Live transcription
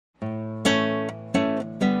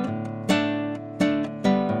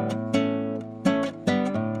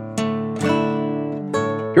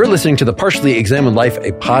You're listening to The Partially Examined Life,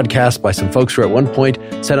 a podcast by some folks who at one point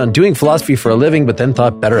set on doing philosophy for a living, but then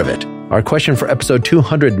thought better of it. Our question for episode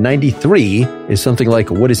 293 is something like,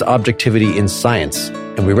 what is objectivity in science?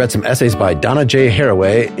 And we read some essays by Donna J.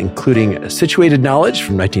 Haraway, including Situated Knowledge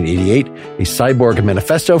from 1988, a Cyborg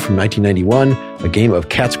Manifesto from 1991, a Game of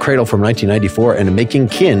Cat's Cradle from 1994, and a Making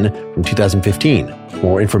Kin from 2015. For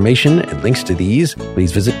more information and links to these,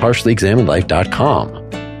 please visit partiallyexaminedlife.com.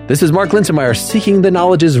 This is Mark Linsenmeyer, seeking the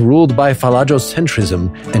knowledges ruled by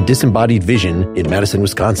phallogocentrism and disembodied vision in Madison,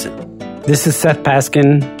 Wisconsin. This is Seth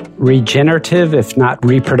Paskin, regenerative, if not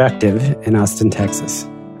reproductive, in Austin, Texas.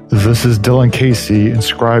 This is Dylan Casey,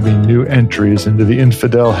 inscribing new entries into the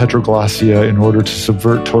infidel heteroglossia in order to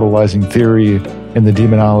subvert totalizing theory and the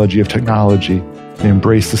demonology of technology and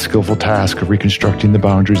embrace the skillful task of reconstructing the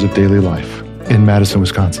boundaries of daily life in Madison,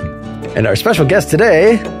 Wisconsin. And our special guest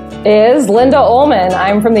today is Linda Ullman.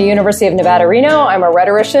 I'm from the University of Nevada, Reno. I'm a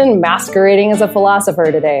rhetorician masquerading as a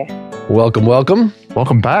philosopher today. Welcome, welcome.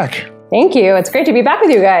 Welcome back. Thank you. It's great to be back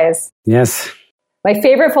with you guys. Yes. My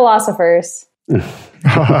favorite philosophers.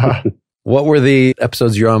 What were the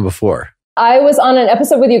episodes you're on before? I was on an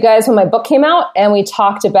episode with you guys when my book came out, and we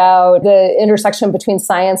talked about the intersection between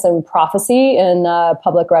science and prophecy in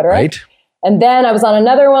public rhetoric. Right. And then I was on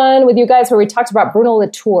another one with you guys where we talked about Bruno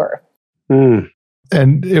Latour.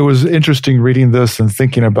 And it was interesting reading this and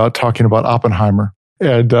thinking about talking about Oppenheimer.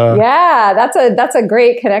 And yeah, that's a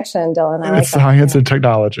great connection, Dylan. I like science and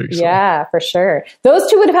technology. So. Yeah, for sure. Those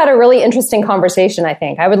two would have had a really interesting conversation, I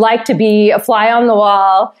think. I would like to be a fly on the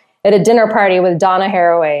wall at a dinner party with Donna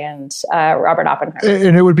Haraway and Robert Oppenheimer.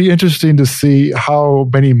 And it would be interesting to see how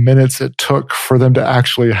many minutes it took for them to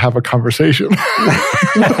actually have a conversation.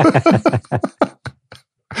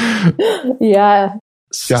 Yeah.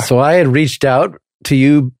 So I had reached out to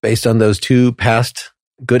you based on those two past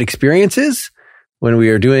good experiences when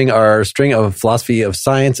we were doing our string of philosophy of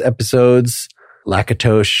science episodes,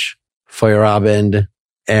 Lakatosh, Feyerabend,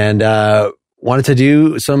 and wanted to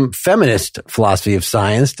do some feminist philosophy of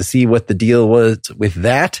science to see what the deal was with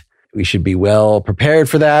that. We should be well prepared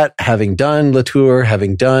for that, having done Latour,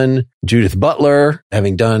 having done Judith Butler,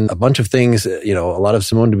 having done a bunch of things, a lot of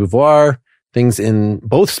Simone de Beauvoir, things in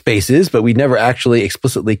both spaces, but we never actually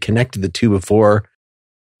explicitly connected the two before,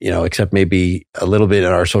 except maybe a little bit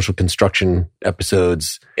in our social construction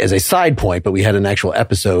episodes as a side point, but we had an actual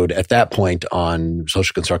episode at that point on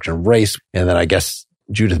social construction of race. And then I guess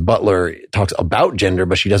Judith Butler talks about gender,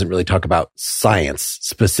 but she doesn't really talk about science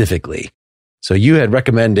specifically. So you had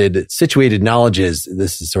recommended Situated Knowledges.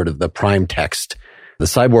 This is sort of the prime text. The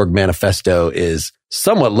Cyborg Manifesto is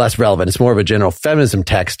somewhat less relevant. It's more of a general feminism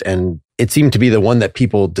text, and it seemed to be the one that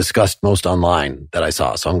people discussed most online that I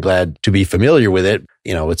saw. So I'm glad to be familiar with it.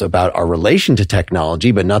 It's about our relation to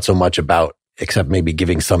technology, but not so much about, except maybe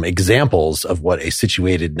giving some examples of what a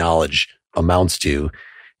situated knowledge amounts to.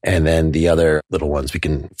 And then the other little ones, we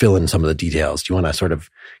can fill in some of the details. Do you want to sort of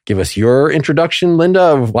give us your introduction, Linda,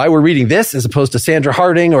 of why we're reading this as opposed to Sandra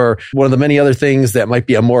Harding or one of the many other things that might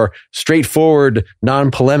be a more straightforward,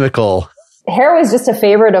 non-polemical? Haraway is just a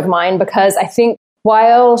favorite of mine because I think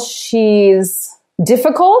while she's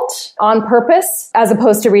difficult on purpose, as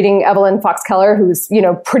opposed to reading Evelyn Fox Keller, who's,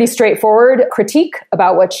 pretty straightforward critique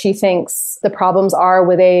about what she thinks the problems are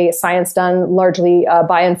with a science done largely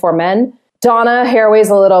by and for men. Donna Haraway's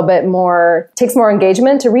a little bit more, takes more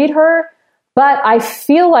engagement to read her, but I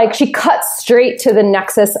feel like she cuts straight to the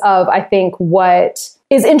nexus of, I think, what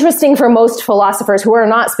is interesting for most philosophers who are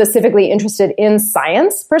not specifically interested in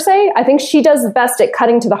science per se. I think she does best at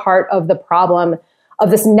cutting to the heart of the problem of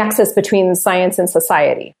this nexus between science and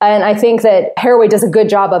society. And I think that Haraway does a good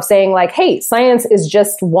job of saying like, hey, science is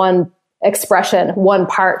just one expression, one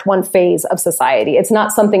part, one phase of society. It's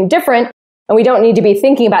not something different. And we don't need to be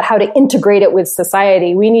thinking about how to integrate it with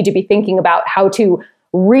society. We need to be thinking about how to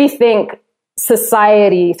rethink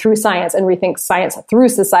society through science and rethink science through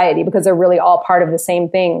society, because they're really all part of the same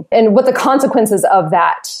thing and what the consequences of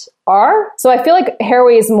that are. So I feel like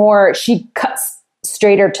Haraway is more, she cuts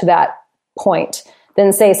straighter to that point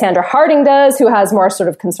than say Sandra Harding does, who has more sort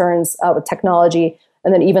of concerns with technology.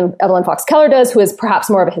 And then even Evelyn Fox Keller does, who is perhaps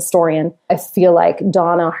more of a historian. I feel like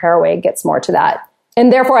Donna Haraway gets more to that.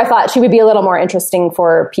 And therefore, I thought she would be a little more interesting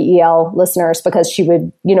for PEL listeners because she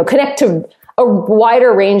would, connect to a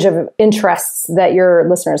wider range of interests that your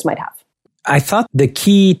listeners might have. I thought the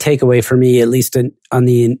key takeaway for me, at least on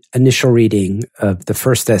the initial reading of the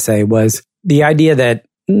first essay, was the idea that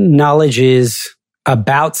knowledge is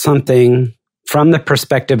about something from the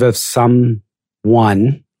perspective of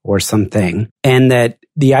someone or something, and that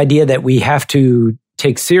the idea that we have to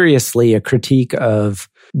take seriously a critique of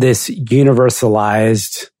this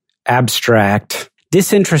universalized abstract,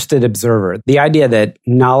 disinterested observer. The idea that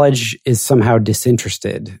knowledge is somehow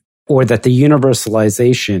disinterested, or that the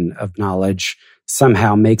universalization of knowledge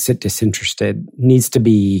somehow makes it disinterested, needs to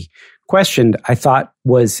be questioned, I thought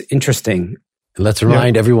was interesting. Let's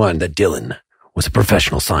remind everyone that Dylan was a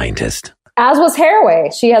professional scientist. As was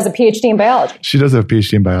Haraway. She has a PhD in biology. She does have a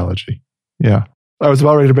PhD in biology. Yeah. I was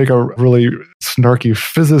about ready to make a really snarky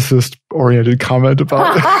physicist-oriented comment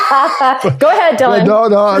about it. Go ahead, Dylan.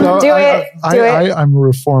 No. Do it. I'm a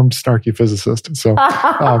reformed snarky physicist. So,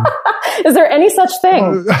 is there any such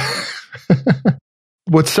thing?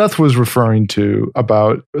 What Seth was referring to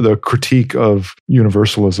about the critique of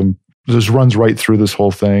universalism just runs right through this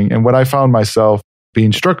whole thing. And what I found myself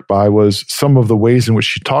being struck by was some of the ways in which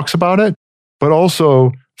she talks about it, but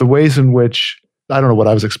also the ways in which, I don't know what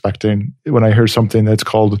I was expecting when I heard something that's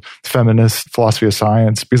called feminist philosophy of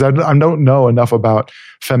science, because I don't know enough about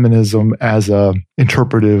feminism as a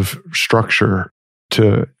interpretive structure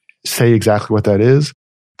to say exactly what that is.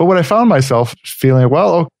 But what I found myself feeling,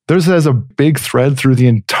 well, there's a big thread through the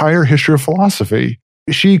entire history of philosophy.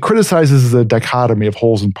 She criticizes the dichotomy of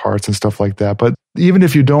wholes and parts and stuff like that. But even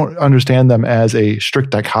if you don't understand them as a strict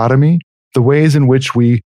dichotomy, the ways in which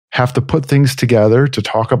we have to put things together to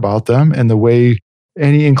talk about them, and the way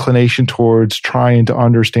any inclination towards trying to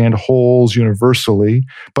understand wholes universally,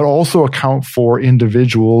 but also account for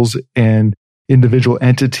individuals and individual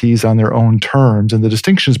entities on their own terms and the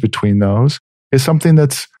distinctions between those, is something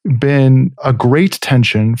that's been a great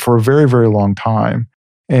tension for a very, very long time.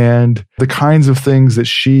 And the kinds of things that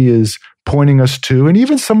she is pointing us to, and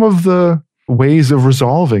even some of the ways of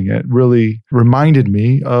resolving it, really reminded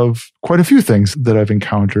me of quite a few things that I've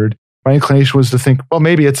encountered. My inclination was to think, well,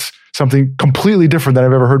 maybe it's something completely different than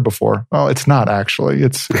I've ever heard before. Well, it's not actually.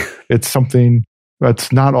 It's something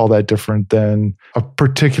that's not all that different than a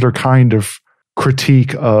particular kind of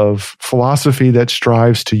critique of philosophy that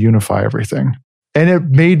strives to unify everything. And it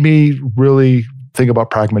made me really think about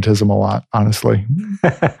pragmatism a lot, honestly.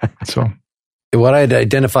 So, what I'd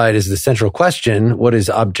identified as the central question, what is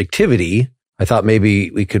objectivity? I thought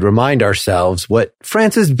maybe we could remind ourselves what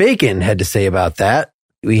Francis Bacon had to say about that.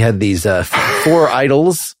 We had these 4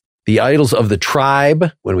 idols, the idols of the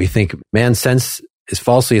tribe, when we think man's sense is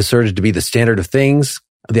falsely asserted to be the standard of things,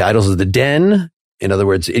 the idols of the den, in other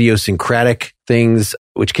words, idiosyncratic things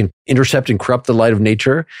which can intercept and corrupt the light of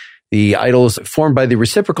nature, the idols formed by the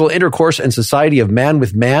reciprocal intercourse and society of man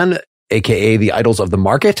with man, aka the idols of the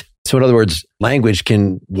market. So in other words, language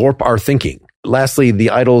can warp our thinking. Lastly,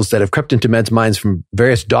 the idols that have crept into men's minds from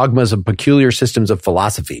various dogmas of peculiar systems of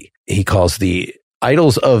philosophy. He calls the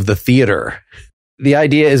idols of the theater. The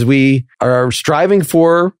idea is we are striving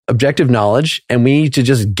for objective knowledge, and we need to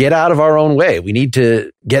just get out of our own way. We need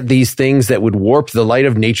to get these things that would warp the light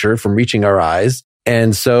of nature from reaching our eyes.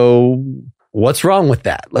 And so what's wrong with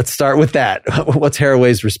that? Let's start with that. What's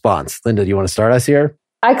Haraway's response? Linda, do you want to start us here?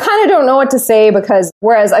 I kind of don't know what to say, because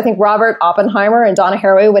whereas I think Robert Oppenheimer and Donna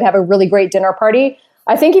Haraway would have a really great dinner party,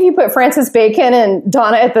 I think if you put Francis Bacon and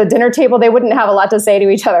Donna at the dinner table, they wouldn't have a lot to say to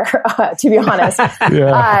each other, to be honest.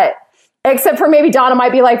 Except for maybe Donna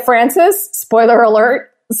might be like, Francis, spoiler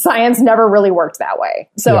alert, science never really worked that way.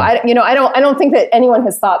 So I don't think that anyone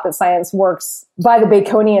has thought that science works by the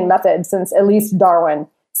Baconian method since at least Darwin.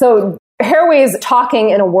 So Haraway's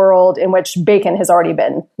talking in a world in which Bacon has already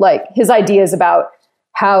been. Like, his ideas about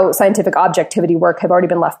how scientific objectivity work have already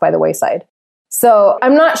been left by the wayside. So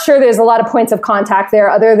I'm not sure there's a lot of points of contact there,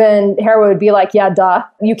 other than Haraway would be like, yeah, duh,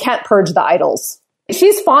 you can't purge the idols.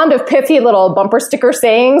 She's fond of pithy little bumper sticker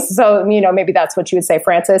sayings. So, maybe that's what you would say,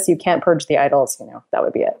 Francis, you can't purge the idols. That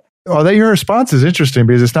would be it. Well, your response is interesting,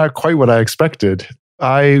 because it's not quite what I expected.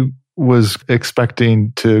 I was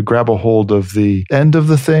expecting to grab a hold of the end of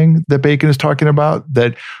the thing that Bacon is talking about,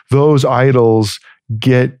 that those idols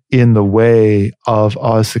get in the way of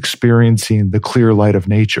us experiencing the clear light of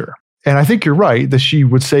nature. And I think you're right that she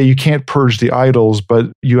would say you can't purge the idols, but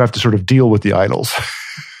you have to sort of deal with the idols,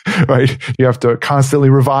 right? You have to constantly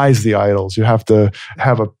revise the idols. You have to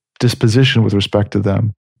have a disposition with respect to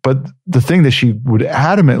them. But the thing that she would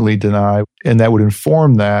adamantly deny, and that would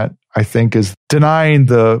inform that, I think, is denying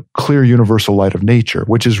the clear universal light of nature,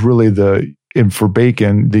 which is really for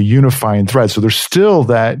Bacon, the unifying thread. So there's still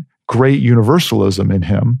that great universalism in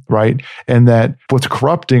him, right? And that what's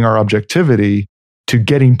corrupting our objectivity to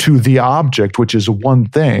getting to the object, which is one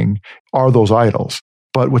thing, are those idols.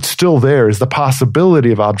 But what's still there is the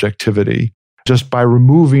possibility of objectivity just by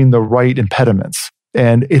removing the right impediments.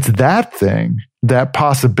 And it's that thing, that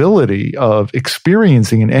possibility of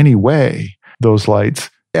experiencing in any way those lights.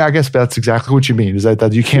 I guess that's exactly what you mean, is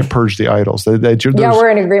that you can't purge the idols. Yeah, we're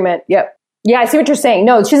in agreement. Yep. Yeah, I see what you're saying.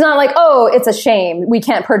 No, she's not like, oh, it's a shame. We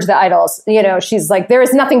can't purge the idols. She's like, there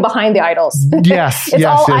is nothing behind the idols. Yes. It's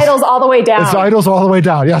idols all the way down. It's idols all the way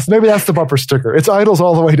down. Yes, maybe that's the bumper sticker. It's idols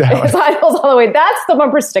all the way down. It's idols all the way. That's the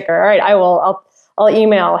bumper sticker. All right, I'll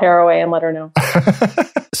email Haraway and let her know.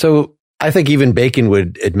 So I think even Bacon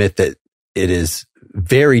would admit that it is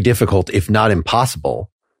very difficult, if not impossible,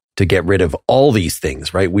 to get rid of all these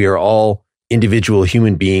things, right? We are all individual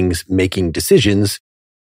human beings making decisions.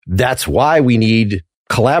 That's why we need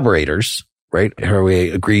collaborators, right?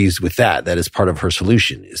 Haraway agrees with that. That is part of her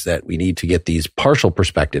solution, is that we need to get these partial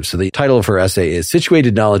perspectives. So the title of her essay is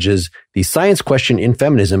Situated Knowledges, the Science Question in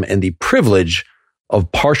Feminism and the Privilege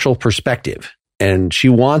of Partial Perspective. And she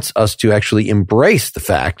wants us to actually embrace the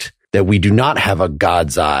fact that we do not have a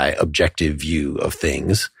God's eye objective view of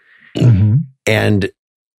things, and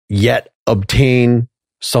yet obtain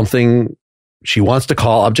something she wants to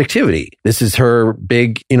call objectivity. This is her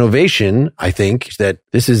big innovation, I think, that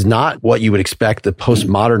this is not what you would expect the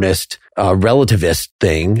postmodernist relativist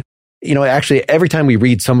thing. Actually, every time we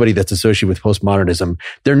read somebody that's associated with postmodernism,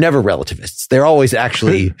 they're never relativists. They're always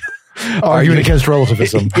actually arguing against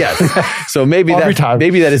relativism. Yes. So maybe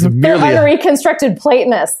that is merely unreconstructed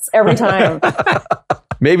Platonists every time.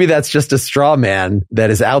 Maybe that's just a straw man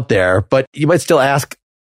that is out there. But you might still ask,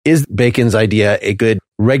 is Bacon's idea a good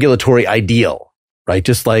regulatory ideal, right?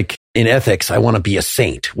 Just like in ethics, I want to be a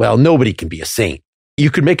saint. Well, nobody can be a saint. You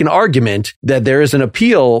could make an argument that there is an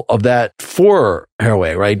appeal of that for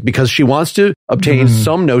Haraway, right? Because she wants to obtain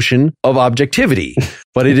some notion of objectivity,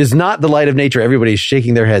 but it is not the light of nature. Everybody's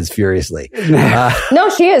shaking their heads furiously. No,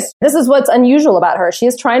 she is. This is what's unusual about her. She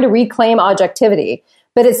is trying to reclaim objectivity.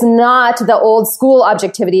 But it's not the old school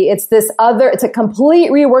objectivity. It's it's a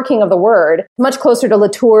complete reworking of the word, much closer to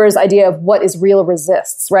Latour's idea of what is real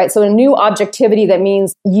resists, right? So a new objectivity that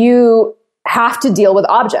means you have to deal with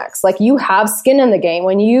objects. Like you have skin in the game.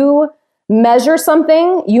 When you measure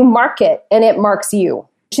something, you mark it and it marks you.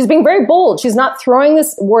 She's being very bold. She's not throwing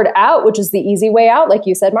this word out, which is the easy way out, like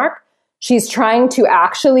you said, Mark. She's trying to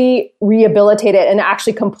actually rehabilitate it and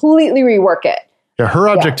actually completely rework it. Yeah, her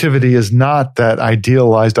objectivity is not that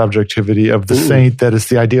idealized objectivity of the saint that is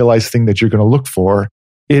the idealized thing that you're going to look for.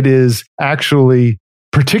 It is actually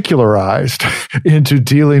particularized into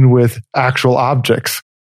dealing with actual objects.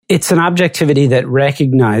 It's an objectivity that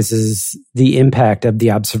recognizes the impact of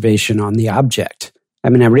the observation on the object. I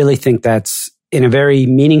mean, I really think that's in a very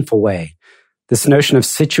meaningful way. This notion of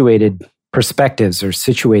situated perspectives or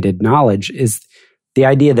situated knowledge is the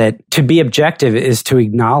idea that to be objective is to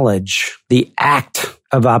acknowledge the act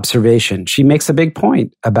of observation. She makes a big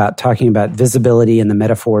point about talking about visibility and the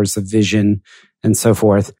metaphors of vision and so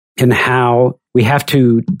forth, and how we have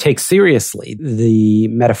to take seriously the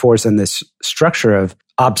metaphors and this structure of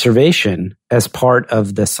observation as part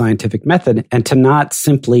of the scientific method, and to not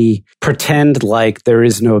simply pretend like there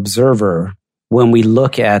is no observer when we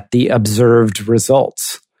look at the observed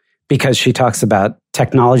results. Because she talks about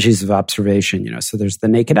technologies of observation, so there's the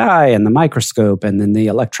naked eye and the microscope and then the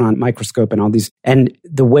electron microscope and all these. And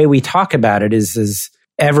the way we talk about it is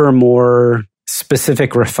ever more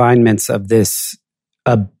specific refinements of this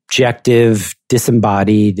objective,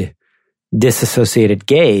 disembodied, disassociated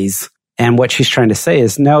gaze. And what she's trying to say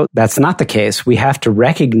is, no, that's not the case. We have to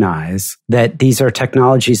recognize that these are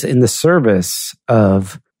technologies in the service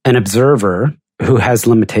of an observer who has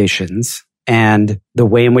limitations. And the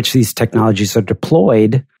way in which these technologies are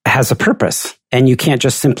deployed has a purpose. And you can't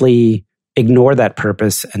just simply ignore that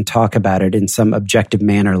purpose and talk about it in some objective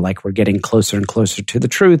manner, like we're getting closer and closer to the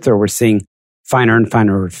truth, or we're seeing finer and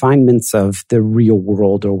finer refinements of the real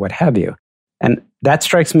world, or what have you. And that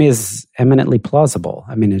strikes me as eminently plausible.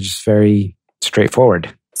 I mean, it's just very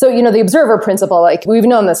straightforward. So, the observer principle, like we've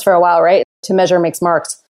known this for a while, right? To measure makes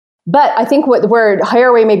marks. But I think where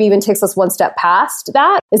Haraway maybe even takes us one step past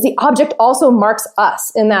that is the object also marks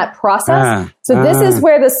us in that process. So this is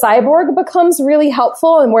where the cyborg becomes really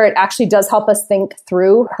helpful, and where it actually does help us think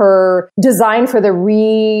through her design for the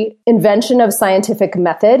reinvention of scientific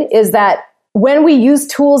method, is that when we use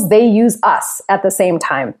tools, they use us at the same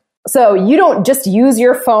time. So you don't just use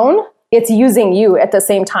your phone. It's using you at the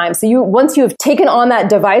same time. So once you have taken on that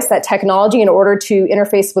device, that technology, in order to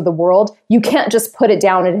interface with the world, you can't just put it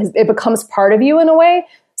down. It becomes part of you in a way.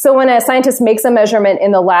 So when a scientist makes a measurement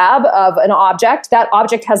in the lab of an object, that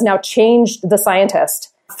object has now changed the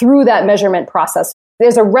scientist through that measurement process.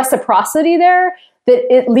 There's a reciprocity there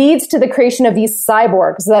that it leads to the creation of these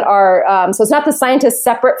cyborgs that are, so it's not the scientist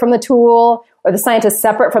separate from the tool or the scientist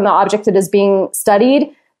separate from the object that is being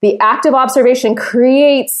studied. The act of observation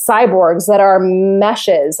creates cyborgs that are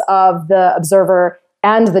meshes of the observer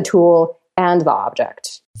and the tool and the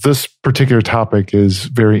object. this particular topic is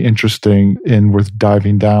very interesting and worth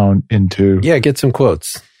diving down into. Yeah, get some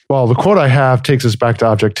quotes. Well, the quote I have takes us back to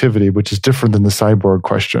objectivity, which is different than the cyborg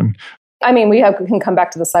question. I mean, we can come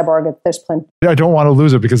back to the cyborg if there's plenty. I don't want to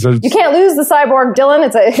lose it because you can't lose the cyborg,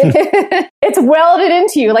 Dylan. It's welded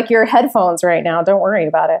into you like your headphones right now. Don't worry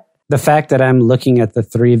about it. The fact that I'm looking at the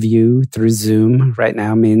three of you through Zoom right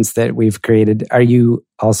now means that we've created... Are you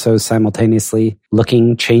also simultaneously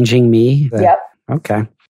changing me? Yep. Okay.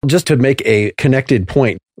 Just to make a connected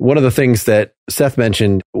point, one of the things that Seth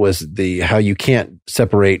mentioned was how you can't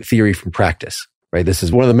separate theory from practice, right? This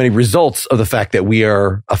is one of the many results of the fact that we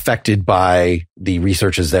are affected by the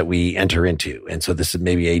researches that we enter into. And so this is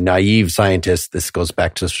maybe a naive scientist. This goes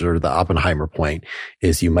back to sort of the Oppenheimer point,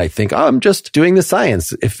 is you might think, oh, I'm just doing the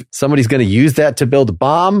science. If somebody's going to use that to build a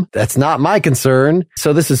bomb, that's not my concern.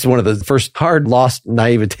 So this is one of the first hard lost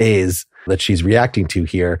naivetes that she's reacting to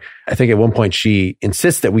here. I think at one point she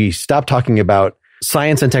insists that we stop talking about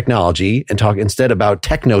science and technology and talk instead about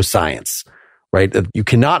technoscience, right? You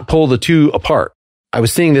cannot pull the two apart. I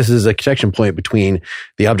was seeing this as a connection point between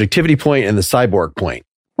the objectivity point and the cyborg point.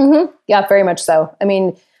 Mm-hmm. Yeah, very much so. I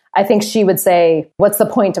mean, I think she would say, what's the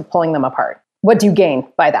point of pulling them apart? What do you gain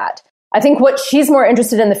by that? I think what she's more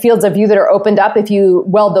interested in the fields of view that are opened up if you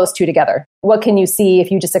weld those two together. What can you see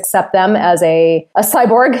if you just accept them as a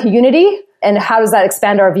cyborg unity? And how does that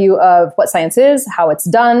expand our view of what science is, how it's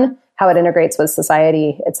done, how it integrates with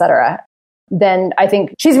society, et cetera? Then I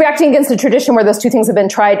think she's reacting against a tradition where those two things have been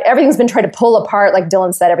tried. Everything's been tried to pull apart. Like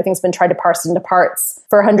Dylan said, everything's been tried to parse into parts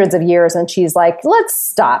for hundreds of years. And she's like, let's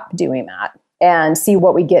stop doing that and see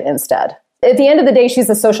what we get instead. At the end of the day, she's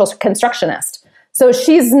a social constructionist. So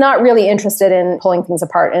she's not really interested in pulling things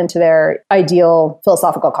apart into their ideal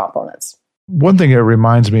philosophical components. One thing it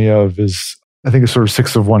reminds me of is, I think it's sort of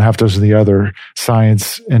 6 of one, half dozen of the other,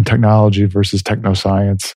 science and technology versus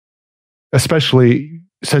technoscience, especially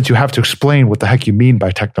since you have to explain what the heck you mean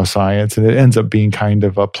by technoscience. And it ends up being kind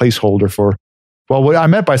of a placeholder for, well, what I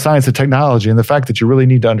meant by science and technology, and the fact that you really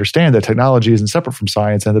need to understand that technology isn't separate from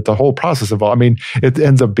science and that the whole process of all, I mean, it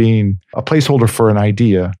ends up being a placeholder for an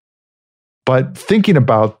idea. But thinking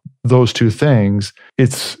about those two things,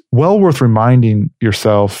 it's well worth reminding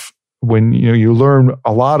yourself when you learn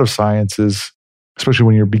a lot of sciences, especially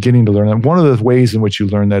when you're beginning to learn them. One of the ways in which you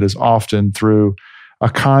learn that is often through a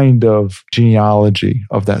kind of genealogy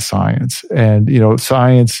of that science. And,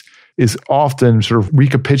 science is often sort of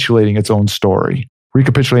recapitulating its own story,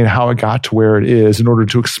 recapitulating how it got to where it is in order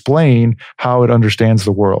to explain how it understands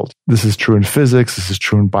the world. This is true in physics. This is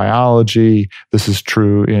true in biology. This is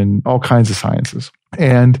true in all kinds of sciences.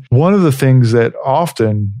 And one of the things that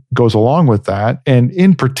often goes along with that, and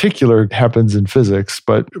in particular happens in physics,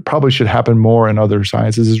 but probably should happen more in other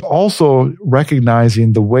sciences, is also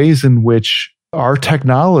recognizing the ways in which our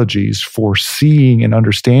technologies for seeing and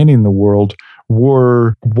understanding the world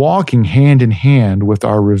were walking hand in hand with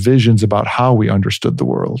our revisions about how we understood the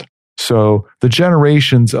world. So the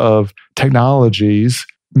generations of technologies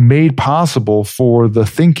made possible for the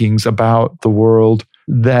thinkings about the world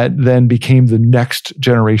that then became the next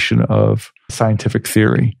generation of scientific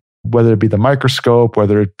theory, whether it be the microscope,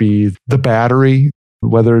 whether it be the battery,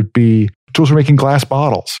 whether it be tools for making glass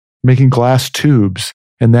bottles, making glass tubes,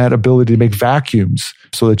 and that ability to make vacuums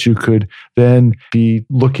so that you could then be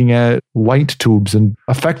looking at light tubes, and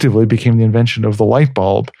effectively became the invention of the light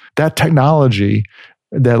bulb. That technology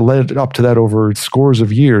that led up to that over scores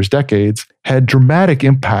of years, decades, had dramatic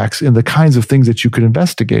impacts in the kinds of things that you could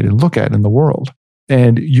investigate and look at in the world.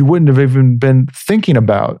 And you wouldn't have even been thinking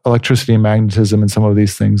about electricity and magnetism and some of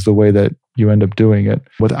these things the way that you end up doing it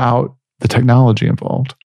without the technology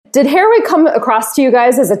involved. Did Haraway come across to you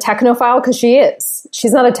guys as a technophile? Because she is.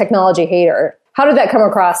 She's not a technology hater. How did that come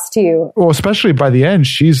across to you? Well, especially by the end,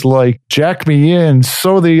 she's like, jack me in,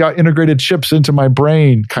 sew the integrated chips into my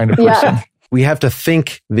brain kind of person. Yeah. We have to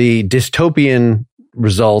think the dystopian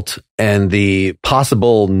result and the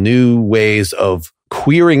possible new ways of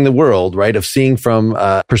queering the world, right? Of seeing from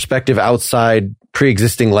a perspective outside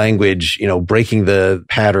pre-existing language, breaking the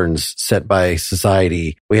patterns set by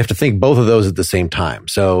society. We have to think both of those at the same time.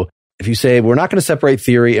 So if you say, we're not going to separate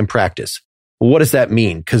theory and practice, well, what does that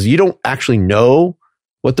mean? Because you don't actually know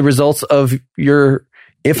what the results of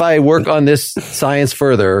if I work on this science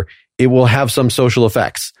further, it will have some social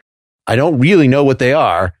effects. I don't really know what they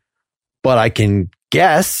are, but I can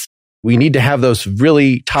guess. We need to have those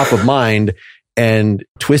really top of mind and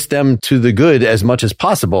twist them to the good as much as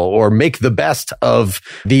possible, or make the best of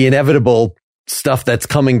the inevitable stuff that's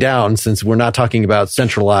coming down, since we're not talking about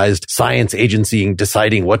centralized science agency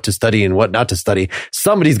deciding what to study and what not to study.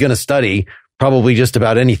 Somebody's going to study probably just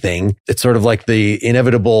about anything. It's sort of like the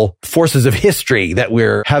inevitable forces of history that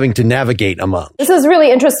we're having to navigate among. This is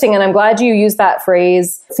really interesting, and I'm glad you used that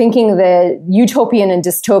phrase, thinking the utopian and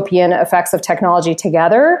dystopian effects of technology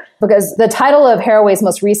together, because the title of Haraway's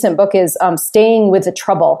most recent book is Staying with the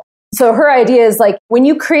Trouble. So her idea is like, when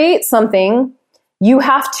you create something, you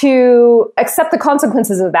have to accept the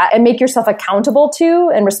consequences of that and make yourself accountable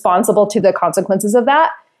to and responsible to the consequences of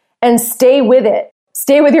that, and stay with it.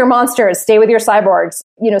 Stay with your monsters, stay with your cyborgs,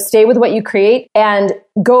 stay with what you create and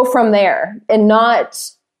go from there, and not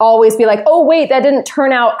always be like, oh, wait, that didn't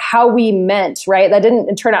turn out how we meant, right? That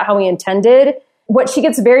didn't turn out how we intended. What she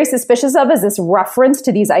gets very suspicious of is this reference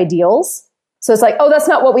to these ideals. So it's like, oh, that's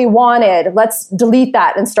not what we wanted. Let's delete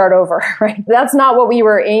that and start over, right? That's not what we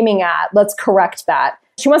were aiming at. Let's correct that.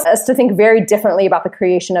 She wants us to think very differently about the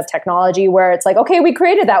creation of technology, where it's like, okay, we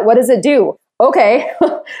created that. What does it do? Okay,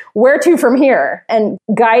 where to from here? And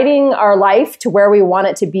guiding our life to where we want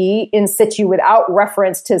it to be in situ without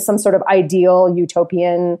reference to some sort of ideal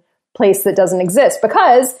utopian place that doesn't exist.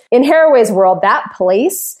 Because in Haraway's world, that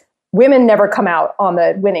place, women never come out on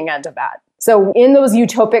the winning end of that. So in those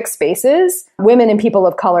utopic spaces, women and people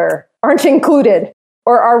of color aren't included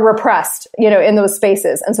or are repressed, in those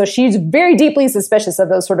spaces. And so she's very deeply suspicious of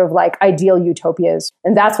those sort of like ideal utopias.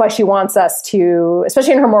 And that's why she wants us to,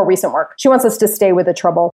 especially in her more recent work, she wants us to stay with the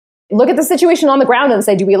trouble. Look at the situation on the ground and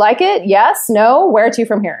say, do we like it? Yes, no, where to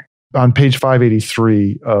from here? On page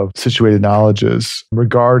 583 of Situated Knowledges,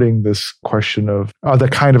 regarding this question of the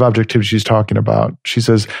kind of objectivity she's talking about, she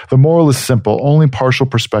says, the moral is simple. Only partial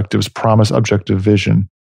perspectives promise objective vision.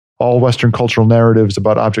 All Western cultural narratives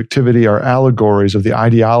about objectivity are allegories of the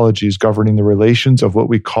ideologies governing the relations of what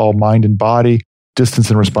we call mind and body,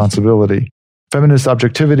 distance and responsibility. Feminist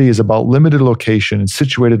objectivity is about limited location and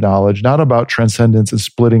situated knowledge, not about transcendence and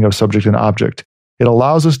splitting of subject and object. It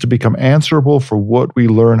allows us to become answerable for what we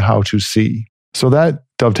learn how to see. So that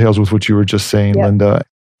dovetails with what you were just saying, yep. Linda.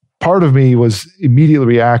 Part of me was immediately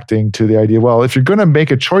reacting to the idea, well, if you're going to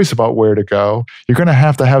make a choice about where to go, you're going to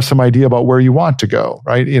have some idea about where you want to go,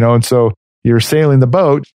 right? And so you're sailing the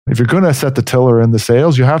boat. If you're going to set the tiller and the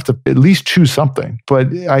sails, you have to at least choose something.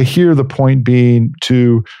 But I hear the point being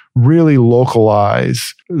to really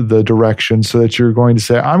localize the direction so that you're going to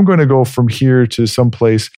say, I'm going to go from here to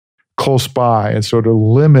someplace close by, and sort of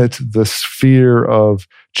limit the sphere of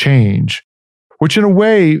change, which in a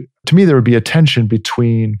way, to me, there would be a tension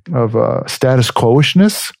between of status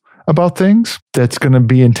quo-ishness about things that's going to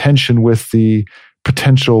be in tension with the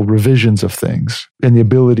potential revisions of things and the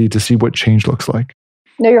ability to see what change looks like.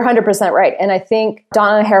 No, you're 100% right. And I think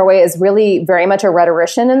Donna Haraway is really very much a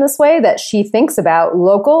rhetorician in this way, that she thinks about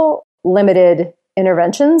local, limited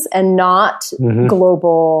interventions and not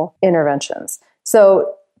global interventions.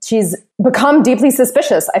 So she's become deeply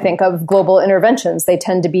suspicious, I think, of global interventions. They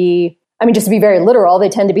tend to be, just to be very literal, they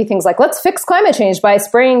tend to be things like, let's fix climate change by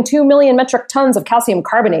spraying 2 million metric tons of calcium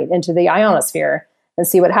carbonate into the ionosphere and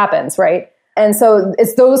see what happens, right? And so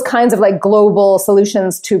it's those kinds of like global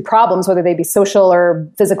solutions to problems, whether they be social or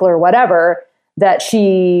physical or whatever, that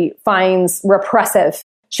she finds repressive.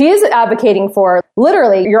 She is advocating for,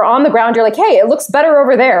 literally, you're on the ground, you're like, hey, it looks better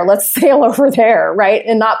over there. Let's sail over there, right?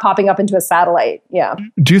 And not popping up into a satellite. Yeah.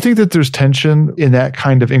 Do you think that there's tension in that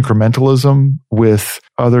kind of incrementalism with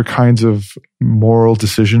other kinds of moral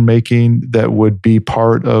decision-making that would be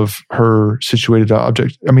part of her situated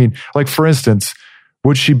object? Like, for instance,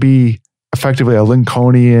 would she be effectively a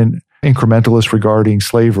Lincolnian incrementalist regarding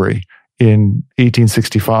slavery in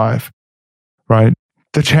 1865, right?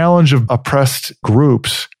 The challenge of oppressed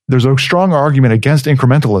groups, there's a strong argument against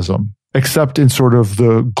incrementalism, except in sort of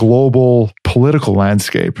the global political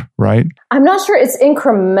landscape, right? I'm not sure it's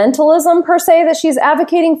incrementalism per se that she's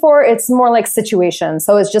advocating for. It's more like situation.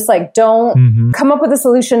 So it's just like, don't come up with a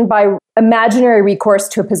solution by imaginary recourse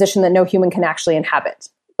to a position that no human can actually inhabit,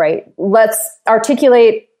 right? Let's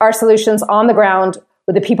articulate our solutions on the ground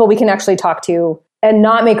with the people we can actually talk to, and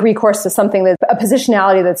not make recourse to something that's a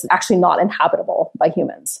positionality that's actually not inhabitable by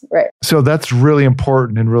humans, right? So that's really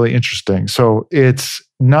important and really interesting. So it's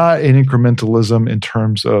not an incrementalism in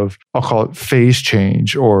terms of, I'll call it phase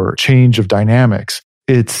change or change of dynamics.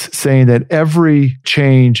 It's saying that every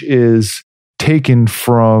change is taken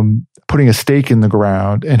from putting a stake in the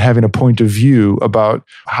ground and having a point of view about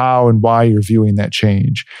how and why you're viewing that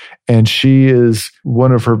change. And she is,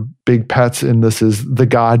 one of her big pets in this is the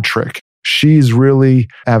God trick. She's really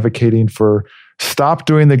advocating for stop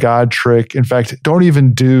doing the God trick. In fact, don't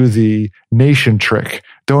even do the nation trick.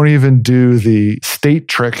 Don't even do the state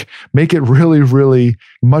trick. Make it really, really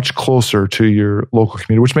much closer to your local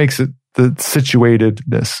community, which makes it the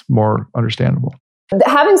situatedness more understandable.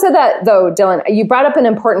 Having said that, though, Dylan, you brought up an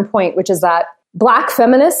important point, which is that Black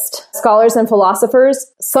feminist scholars and philosophers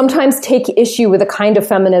sometimes take issue with the kind of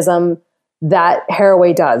feminism that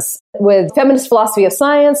Haraway does. With feminist philosophy of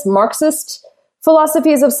science, Marxist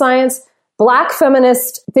philosophies of science, Black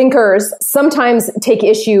feminist thinkers sometimes take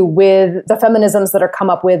issue with the feminisms that are come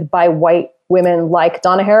up with by white women like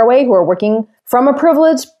Donna Haraway, who are working from a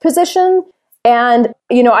privileged position. And,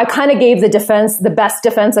 I kind of gave the best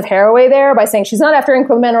defense of Haraway there by saying she's not after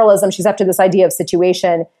incrementalism, she's after this idea of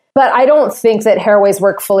situation. But I don't think that Haraway's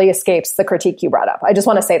work fully escapes the critique you brought up. I just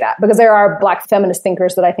want to say that because there are Black feminist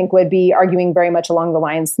thinkers that I think would be arguing very much along the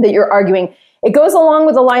lines that you're arguing. It goes along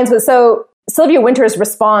with the lines with, so Sylvia Wynter's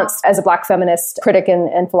response as a Black feminist critic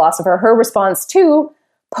and philosopher, her response to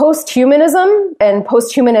post-humanism and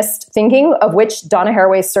post-humanist thinking, of which Donna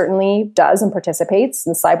Haraway certainly does and participates,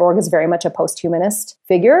 and Cyborg is very much a post-humanist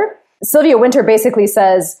figure. Sylvia Wynter basically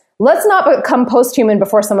says, let's not become post-human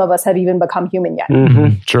before some of us have even become human yet.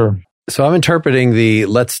 Mm-hmm. Sure. So I'm interpreting the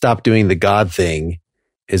let's stop doing the God thing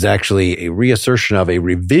is actually a reassertion of a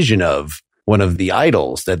revision of one of the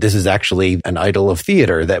idols, that this is actually an idol of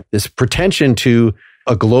theater, that this pretension to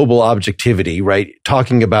a global objectivity, right?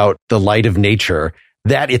 Talking about the light of nature,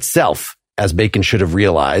 that itself, as Bacon should have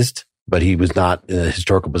realized, but he was not in a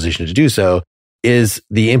historical position to do so, is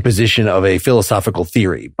the imposition of a philosophical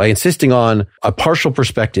theory. By insisting on a partial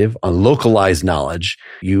perspective, on localized knowledge,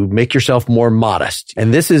 you make yourself more modest.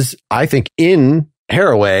 And this is, I think, in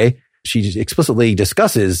Haraway, she explicitly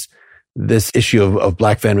discusses this issue of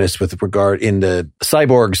Black feminists with regard in the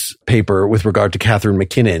Cyborg's paper with regard to Catherine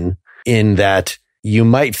McKinnon, in that you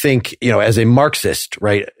might think, as a Marxist,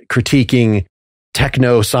 right, critiquing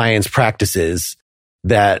techno-science practices,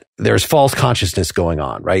 that there's false consciousness going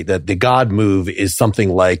on, right? That the God move is something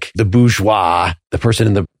like the bourgeois, the person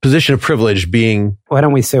in the position of privilege being... Why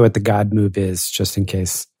don't we say what the God move is, just in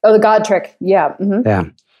case? Oh, the God trick. Yeah. Mm-hmm. Yeah.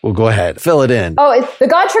 Well, go ahead. Fill it in. The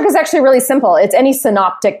God trick is actually really simple. It's any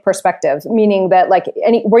synoptic perspective, meaning that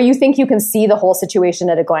where you think you can see the whole situation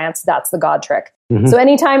at a glance, that's the God trick. Mm-hmm. So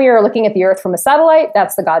anytime you're looking at the Earth from a satellite,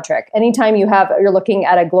 that's the God trick. Anytime you're looking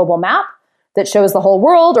at a global map that shows the whole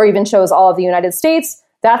world or even shows all of the United States,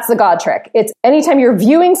 that's the God trick. It's anytime you're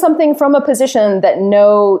viewing something from a position that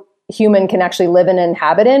no human can actually live in,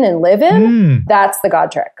 inhabit in, and live in, that's the God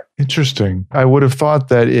trick. Interesting. I would have thought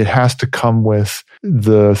that it has to come with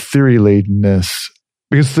the theory-ladenness,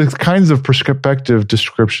 because the kinds of perspective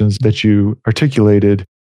descriptions that you articulated,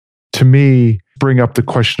 to me, bring up the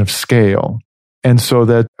question of scale. And so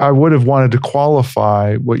that I would have wanted to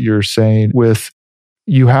qualify what you're saying with,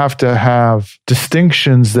 you have to have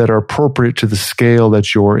distinctions that are appropriate to the scale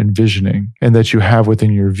that you're envisioning and that you have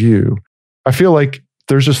within your view. I feel like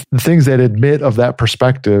there's just things that admit of that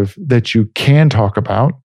perspective that you can talk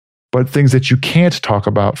about, but things that you can't talk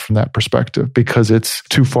about from that perspective because it's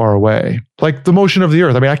too far away. Like the motion of the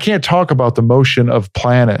Earth. I mean, I can't talk about the motion of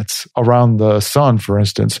planets around the sun, for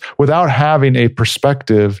instance, without having a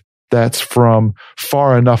perspective that's from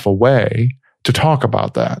far enough away to talk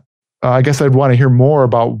about that. I guess I'd want to hear more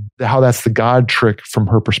about how that's the God trick from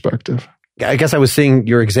her perspective. I guess I was seeing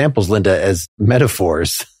your examples, Linda, as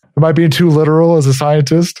metaphors. Am I being too literal as a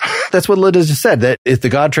scientist? That's what Linda just said, that if the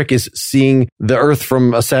God trick is seeing the Earth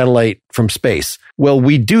from a satellite from space. Well,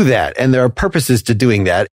 we do that, and there are purposes to doing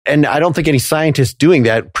that. And I don't think any scientist doing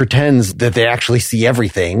that pretends that they actually see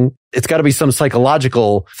everything. It's got to be some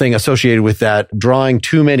psychological thing associated with that, drawing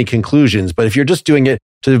too many conclusions. But if you're just doing it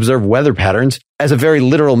to observe weather patterns, as a very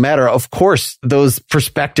literal matter, of course, those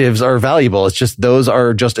perspectives are valuable. It's just those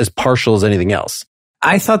are just as partial as anything else.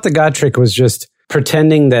 I thought the God trick was just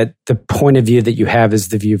pretending that the point of view that you have is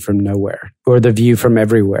the view from nowhere or the view from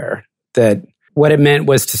everywhere. That what it meant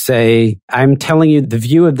was to say, I'm telling you the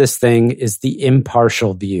view of this thing is the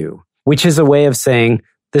impartial view, which is a way of saying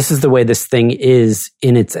this is the way this thing is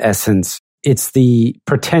in its essence. It's the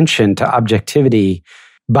pretension to objectivity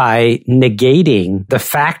by negating the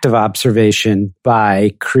fact of observation,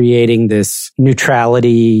 by creating this neutrality,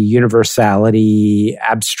 universality,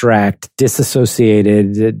 abstract,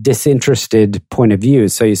 disassociated, disinterested point of view.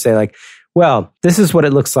 So you say like, well, this is what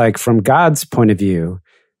it looks like from God's point of view,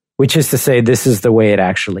 which is to say this is the way it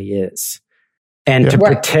actually is. And to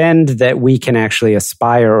pretend that we can actually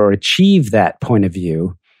aspire or achieve that point of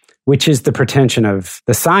view, which is the pretension of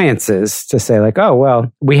the sciences, to say like, oh,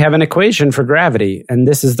 well, we have an equation for gravity and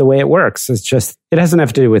this is the way it works. It's just, it doesn't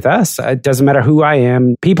have to do with us. It doesn't matter who I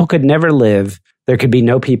am. People could never live. There could be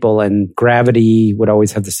no people and gravity would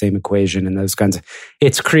always have the same equation and those kinds of,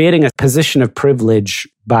 it's creating a position of privilege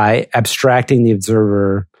by abstracting the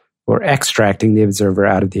observer or extracting the observer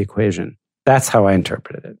out of the equation. That's how I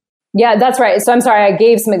interpreted it. Yeah, that's right. So I'm sorry, I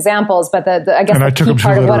gave some examples, but I guess the key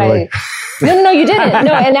part of what No, you didn't.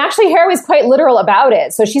 No, and actually Haraway's quite literal about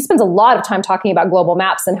it. So she spends a lot of time talking about global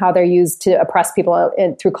maps and how they're used to oppress people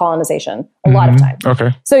through colonization. A lot of time.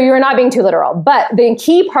 Okay. So you're not being too literal. But the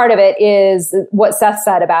key part of it is what Seth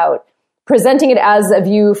said about presenting it as a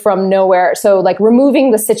view from nowhere. So like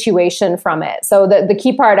removing the situation from it. So the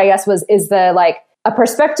key part, I guess, is a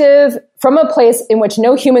perspective from a place in which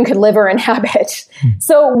no human could live or inhabit.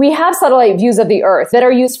 So we have satellite views of the Earth that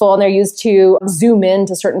are useful, and they're used to zoom in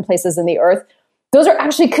to certain places in the Earth. Those are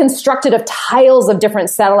actually constructed of tiles of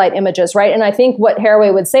different satellite images, right? And I think what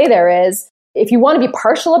Haraway would say there is, if you want to be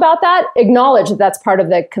partial about that, acknowledge that that's part of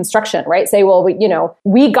the construction, right? Say, well,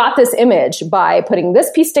 we got this image by putting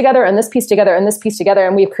this piece together and this piece together and this piece together,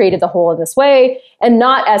 and we've created the whole in this way. And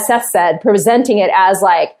not, as Seth said, presenting it as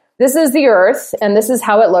like, this is the Earth, and this is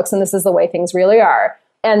how it looks, and this is the way things really are.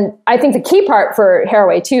 And I think the key part for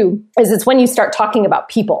Haraway, too, is it's when you start talking about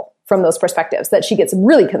people from those perspectives that she gets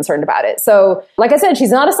really concerned about it. So, like I said,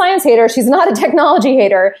 she's not a science hater. She's not a technology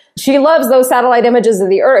hater. She loves those satellite images of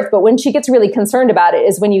the Earth. But when she gets really concerned about it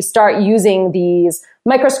is when you start using these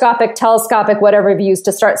microscopic, telescopic, whatever views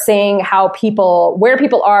to start saying where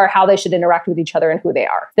people are, how they should interact with each other, and who they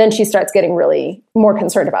are. Then she starts getting really more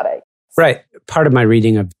concerned about it. Right. Part of my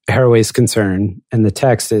reading of Haraway's concern in the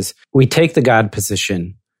text is we take the God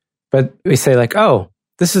position, but we say like, oh,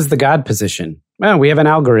 this is the God position. Well, we have an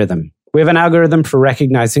algorithm. We have an algorithm for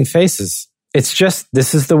recognizing faces. It's just,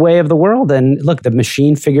 this is the way of the world. And look, the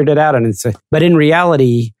machine figured it out. But in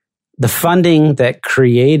reality, the funding that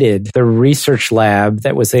created the research lab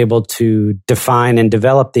that was able to define and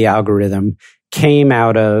develop the algorithm came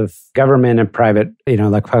out of government and private,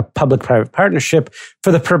 like public-private partnership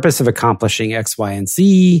for the purpose of accomplishing X, Y, and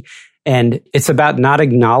Z. And it's about not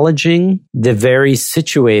acknowledging the very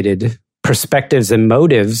situated perspectives and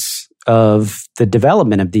motives of the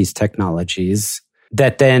development of these technologies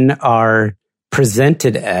that then are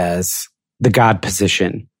presented as the God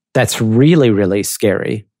position. That's really, really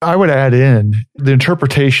scary. I would add in the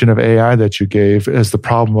interpretation of AI that you gave as the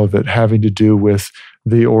problem of it having to do with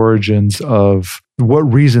the origins of what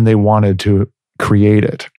reason they wanted to create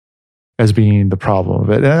it as being the problem of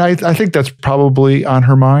it. And I think that's probably on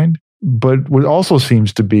her mind. But what also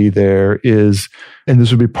seems to be there is, and this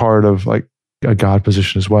would be part of like a God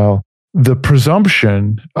position as well, the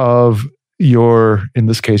presumption of in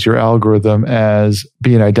this case, your algorithm as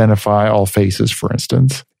being identify all faces, for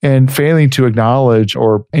instance, and failing to acknowledge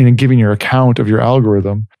or in giving your account of your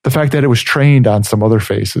algorithm, the fact that it was trained on some other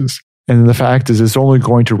faces. And the fact is it's only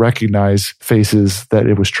going to recognize faces that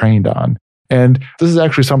it was trained on. And this is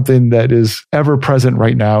actually something that is ever present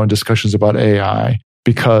right now in discussions about AI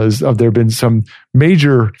because there have been some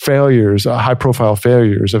major failures, high-profile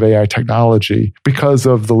failures of AI technology because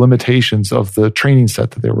of the limitations of the training set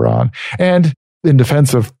that they were on. And in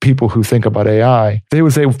defense of people who think about AI, they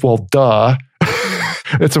would say, well, duh.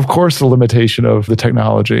 It's, of course, the limitation of the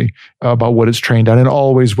technology about what it's trained on and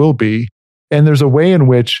always will be. And there's a way in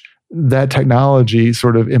which that technology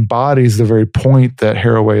sort of embodies the very point that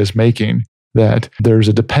Haraway is making, that there's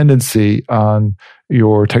a dependency on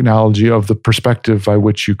your technology of the perspective by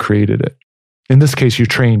which you created it. In this case, you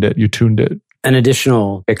trained it, you tuned it. An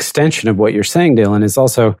additional extension of what you're saying, Dylan, is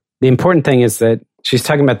also the important thing is that she's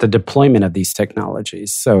talking about the deployment of these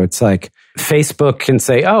technologies. So it's like Facebook can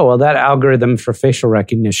say, oh, well, that algorithm for facial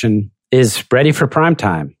recognition is ready for prime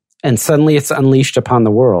time. And suddenly it's unleashed upon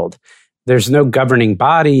the world. There's no governing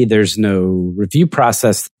body. There's no review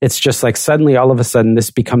process. It's just like suddenly, all of a sudden,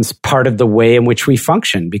 this becomes part of the way in which we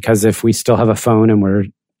function. Because if we still have a phone and we're,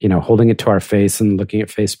 holding it to our face and looking at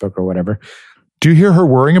Facebook or whatever. Do you hear her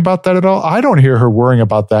worrying about that at all? I don't hear her worrying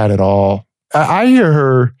about that at all. I hear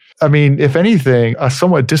her, if anything, a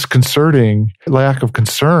somewhat disconcerting lack of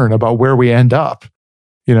concern about where we end up.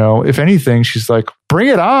 If anything, she's like, bring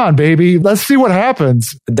it on, baby. Let's see what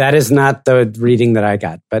happens. That is not the reading that I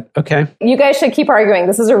got, but okay. You guys should keep arguing.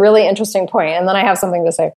 This is a really interesting point, and then I have something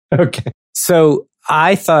to say. Okay. So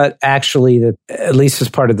I thought actually that, at least as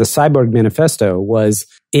part of the Cyborg Manifesto,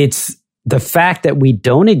 it's the fact that we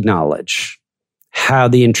don't acknowledge how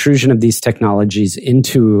the intrusion of these technologies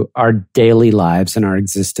into our daily lives and our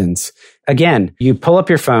existence. Again, you pull up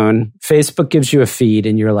your phone, Facebook gives you a feed,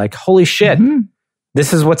 and you're like, holy shit. Mm-hmm.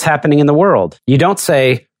 This is what's happening in the world. You don't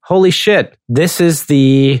say, holy shit, this is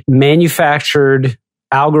the manufactured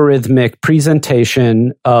algorithmic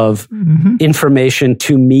presentation of information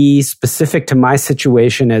to me specific to my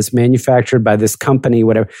situation as manufactured by this company,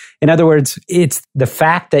 whatever. In other words, it's the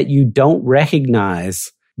fact that you don't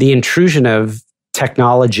recognize the intrusion of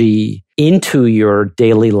technology into your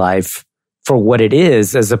daily life for what it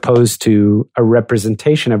is, as opposed to a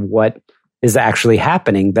representation of what is actually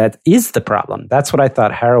happening. That is the problem. That's what I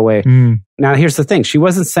thought Haraway. Now, here's the thing. She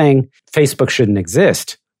wasn't saying Facebook shouldn't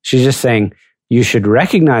exist. She's just saying you should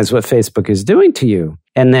recognize what Facebook is doing to you.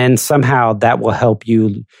 And then somehow that will help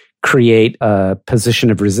you create a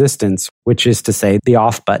position of resistance, which is to say the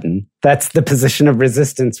off button. That's the position of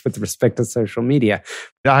resistance with respect to social media.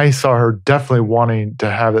 I saw her definitely wanting to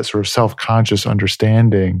have that sort of self-conscious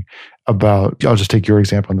understanding about, I'll just take your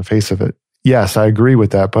example on the face of it. Yes, I agree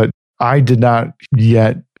with that, but I did not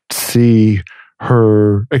yet see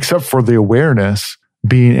her, except for the awareness,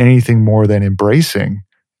 being anything more than embracing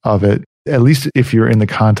of it, at least if you're in the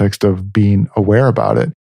context of being aware about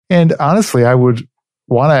it. And honestly, I would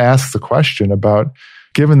want to ask the question about,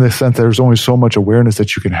 given the sense that there's only so much awareness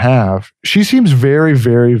that you can have, she seems very,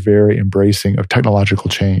 very, very embracing of technological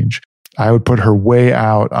change. I would put her way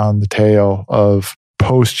out on the tail of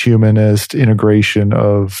post-humanist integration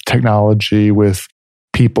of technology with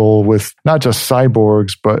people, with not just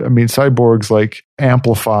cyborgs, but I mean, cyborgs like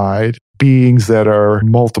amplified beings that are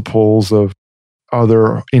multiples of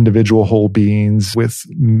other individual whole beings with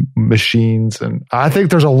machines. And I think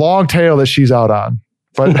there's a long tail that she's out on.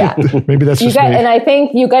 But maybe that's just me. And I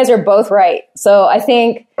think you guys are both right. So I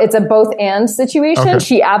think it's a both and situation. Okay.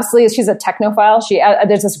 She absolutely is. She's a technophile.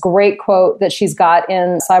 There's this great quote that she's got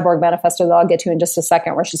in Cyborg Manifesto that I'll get to in just a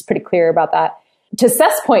second, where she's pretty clear about that. To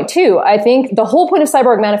Seth's point too, I think the whole point of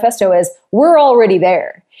Cyborg Manifesto is we're already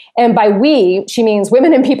there. And by we, she means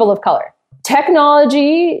women and people of color.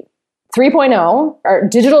 Technology 3.0, our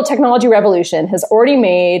digital technology revolution, has already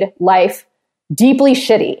made life deeply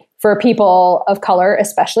shitty for people of color,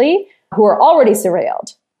 especially, who are already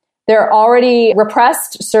surveilled. They're already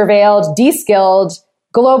repressed, surveilled, de-skilled,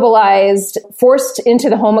 globalized, forced into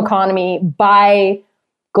the home economy by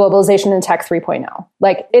globalization and tech 3.0.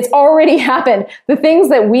 Like, it's already happened. The things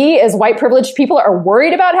that we as white privileged people are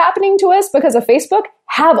worried about happening to us because of Facebook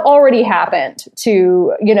have already happened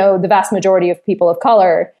to, the vast majority of people of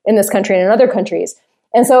color in this country and in other countries.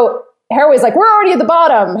 And so Haraway's like, we're already at the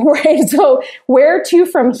bottom, right? So where to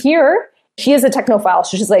from here? She is a technophile.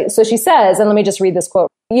 So she says, and let me just read this quote.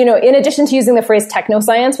 In addition to using the phrase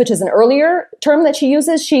technoscience, which is an earlier term that she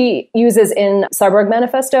uses in Cyborg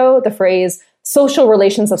Manifesto the phrase social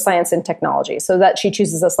relations of science and technology, so that she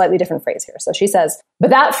chooses a slightly different phrase here. So she says,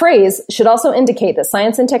 but that phrase should also indicate that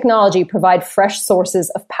science and technology provide fresh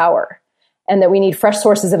sources of power, and that we need fresh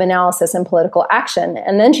sources of analysis and political action.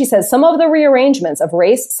 And then she says, some of the rearrangements of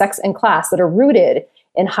race, sex, and class that are rooted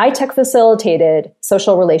in high-tech facilitated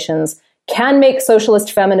social relations can make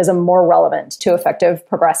socialist feminism more relevant to effective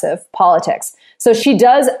progressive politics. So she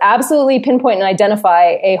does absolutely pinpoint and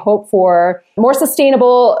identify a hope for more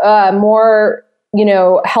sustainable, more,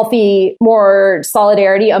 healthy, more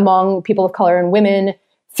solidarity among people of color and women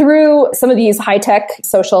through some of these high-tech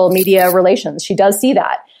social media relations. She does see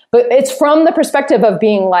that. But it's from the perspective of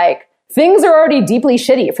being like, things are already deeply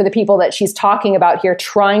shitty for the people that she's talking about here,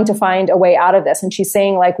 trying to find a way out of this. And she's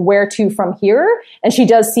saying, like, where to from here? And she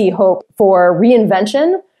does see hope for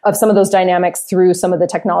reinvention of some of those dynamics through some of the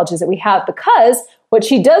technologies that we have. Because what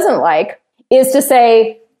she doesn't like is to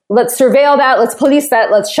say, let's surveil that, let's police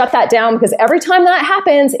that, let's shut that down. Because every time that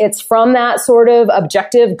happens, it's from that sort of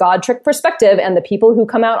objective God trick perspective. And the people who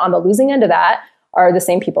come out on the losing end of that are the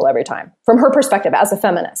same people every time. From her perspective, as a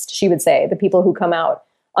feminist, she would say the people who come out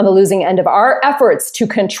on the losing end of our efforts to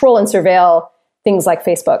control and surveil things like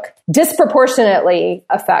Facebook disproportionately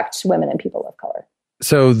affect women and people of color.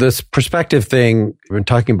 So this perspective thing, we've been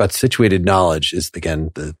talking about situated knowledge is,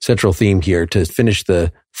 again, the central theme here. To finish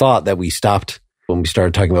the thought that we stopped when we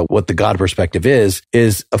started talking about what the God perspective is,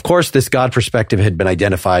 of course, this God perspective had been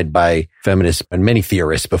identified by feminists and many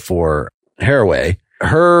theorists before Haraway.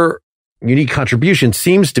 Her unique contribution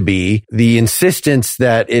seems to be the insistence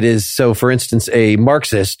that it is. So, for instance, a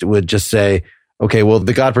Marxist would just say, okay, well,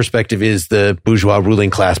 the God perspective is the bourgeois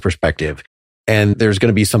ruling class perspective. And there's going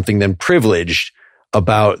to be something then privileged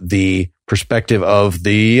about the perspective of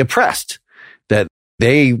the oppressed, that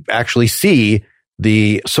they actually see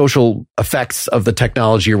the social effects of the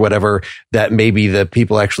technology or whatever, that maybe the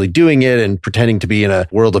people actually doing it and pretending to be in a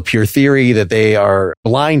world of pure theory that they are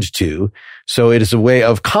blind to. So it is a way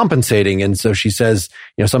of compensating. And so she says,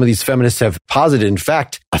 some of these feminists have posited, in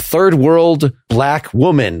fact, a third world black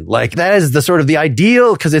woman. Like, that is the sort of the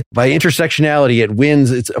ideal, because by intersectionality, it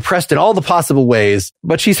wins. It's oppressed in all the possible ways.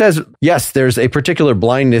 But she says, yes, there's a particular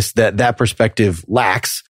blindness that perspective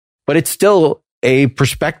lacks, but it's still a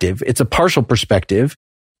perspective. It's a partial perspective.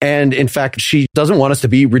 And in fact, she doesn't want us to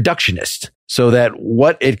be reductionist, so that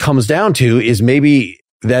what it comes down to is maybe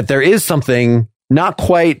that there is something not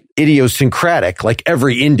quite idiosyncratic, like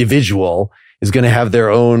every individual is going to have their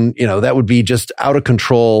own, that would be just out of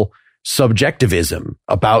control subjectivism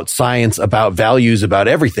about science, about values, about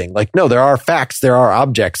everything. Like, no, there are facts, there are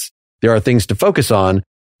objects, there are things to focus on,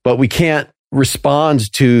 but we can't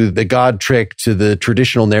respond to the God trick, to the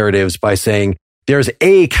traditional narratives by saying there's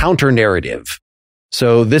a counter narrative.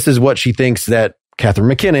 So this is what she thinks that Catherine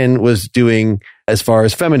McKinnon was doing as far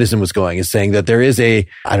as feminism was going, is saying that there is a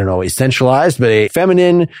essentialized, but a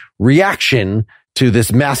feminine reaction to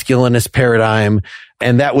this masculinist paradigm.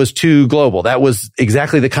 And that was too global. That was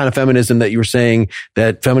exactly the kind of feminism that you were saying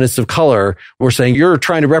that feminists of color were saying, you're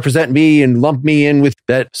trying to represent me and lump me in with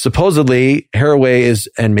that. Supposedly Haraway is,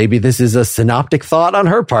 and maybe this is a synoptic thought on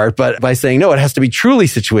her part, but by saying, no, it has to be truly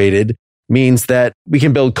situated means that we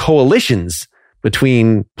can build coalitions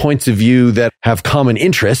between points of view that have common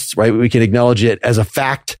interests, right? We can acknowledge it as a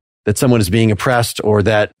fact that someone is being oppressed or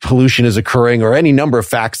that pollution is occurring or any number of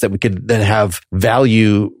facts that we could then have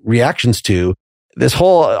value reactions to. This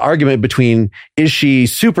whole argument between, is she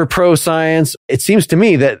super pro science? It seems to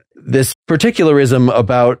me that this particularism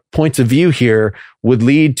about points of view here would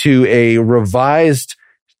lead to a revised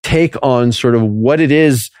take on sort of what it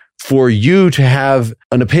is for you to have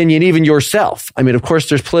an opinion, even yourself. I mean, of course,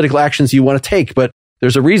 there's political actions you want to take, but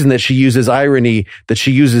there's a reason that she uses irony, that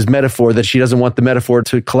she uses metaphor, that she doesn't want the metaphor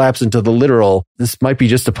to collapse into the literal. This might be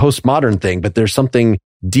just a postmodern thing, but there's something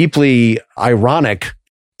deeply ironic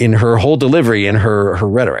in her whole delivery and her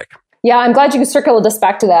rhetoric. Yeah, I'm glad you circled us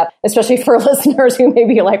back to that, especially for listeners who may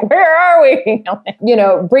be like, where are we?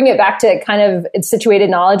 Bring it back to kind of situated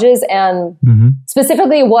knowledges and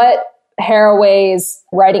specifically what Haraway's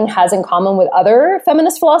writing has in common with other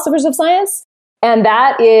feminist philosophers of science. And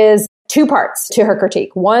that is two parts to her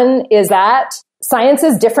critique. One is that science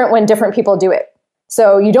is different when different people do it.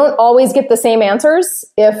 So you don't always get the same answers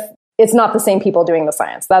if it's not the same people doing the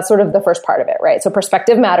science. That's sort of the first part of it, right? So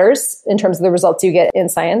perspective matters in terms of the results you get in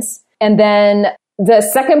science. And then the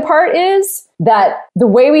second part is that the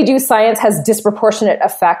way we do science has disproportionate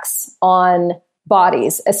effects on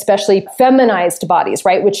bodies, especially feminized bodies,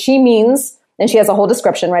 right? Which she means, and she has a whole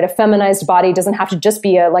description, right? A feminized body doesn't have to just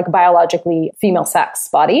be a biologically female sex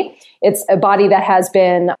body. It's a body that has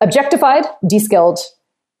been objectified, de-skilled,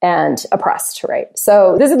 and oppressed, right?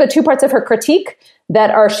 So these are the two parts of her critique that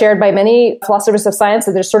are shared by many philosophers of science.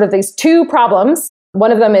 So there's sort of these two problems.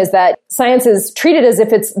 One of them is that science is treated as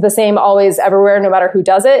if it's the same always, everywhere, no matter who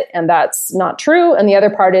does it. And that's not true. And the other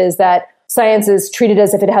part is that science is treated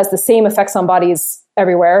as if it has the same effects on bodies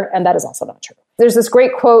everywhere. And that is also not true. There's this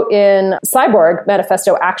great quote in Cyborg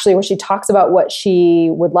Manifesto, actually, where she talks about what she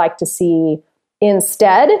would like to see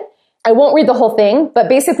instead. I won't read the whole thing, but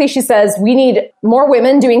basically she says we need more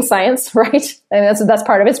women doing science, right? And that's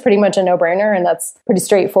part of it. It's pretty much a no-brainer, and that's pretty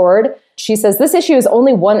straightforward. She says this issue is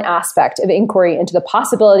only one aspect of inquiry into the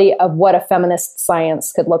possibility of what a feminist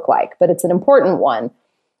science could look like, but it's an important one.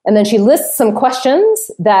 And then she lists some questions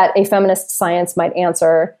that a feminist science might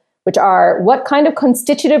answer, which are, what kind of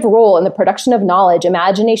constitutive role in the production of knowledge,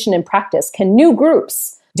 imagination, and practice can new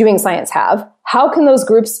groups doing science have? How can those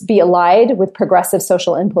groups be allied with progressive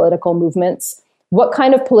social and political movements? What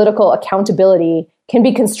kind of political accountability can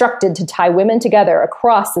be constructed to tie women together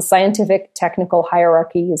across the scientific, technical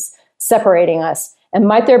hierarchies separating us? And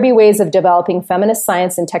might there be ways of developing feminist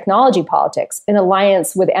science and technology politics in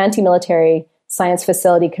alliance with anti-military science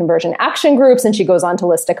facility conversion action groups? And she goes on to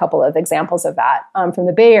list a couple of examples of that from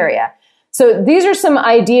the Bay Area. So these are some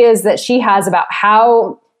ideas that she has about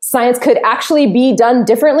how science could actually be done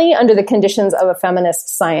differently under the conditions of a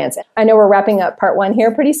feminist science. I know we're wrapping up part one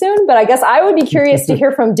here pretty soon, but I guess I would be curious to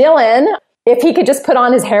hear from Dylan. If he could just put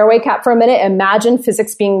on his Haraway cap for a minute, imagine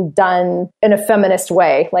physics being done in a feminist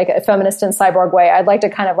way, like a feminist and cyborg way. I'd like to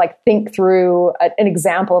kind of think through an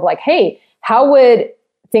example of hey, how would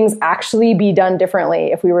things actually be done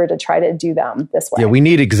differently if we were to try to do them this way? Yeah, we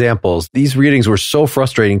need examples. These readings were so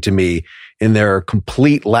frustrating to me in their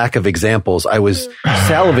complete lack of examples. I was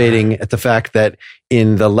salivating at the fact that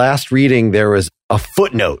in the last reading, there was a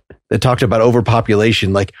footnote that talked about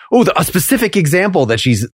overpopulation, a specific example that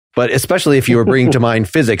but especially if you were bringing to mind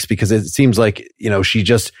physics, because it seems like, she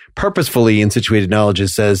just purposefully in situated knowledge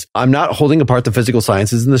says, I'm not holding apart the physical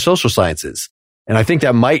sciences and the social sciences. And I think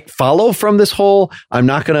that might follow from this whole, I'm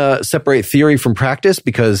not going to separate theory from practice,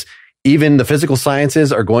 because even the physical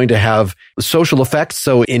sciences are going to have social effects.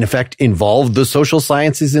 So in effect, involve the social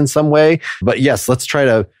sciences in some way. But yes, let's try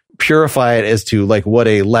to purify it as to what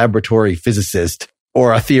a laboratory physicist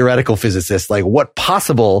or a theoretical physicist, what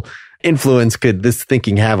possible influence could this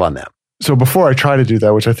thinking have on them? So before I try to do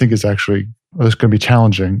that, which I think is actually, it's going to be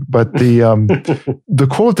challenging, but the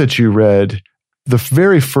quote that you read, the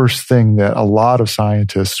very first thing that a lot of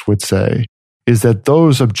scientists would say is that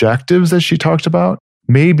those objectives that she talked about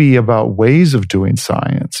may be about ways of doing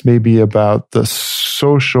science, maybe about the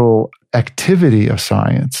social activity of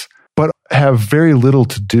science, but have very little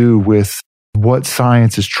to do with what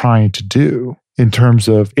science is trying to do in terms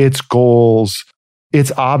of its goals,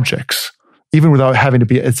 its objects. Even without having to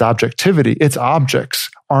be its objectivity, its objects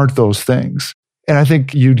aren't those things. And I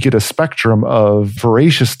think you'd get a spectrum of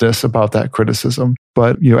voraciousness about that criticism.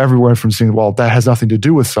 But, everywhere from saying, well, that has nothing to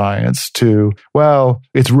do with science to, well,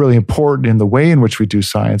 it's really important in the way in which we do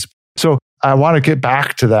science. So I want to get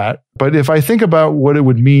back to that. But if I think about what it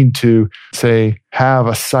would mean to, say, have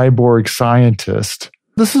a cyborg scientist,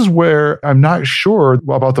 this is where I'm not sure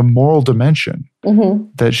about the moral dimension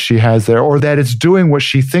that she has there, or that it's doing what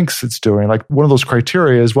she thinks it's doing. Like one of those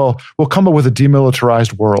criteria is, well, we'll come up with a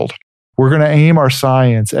demilitarized world. We're going to aim our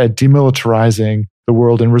science at demilitarizing the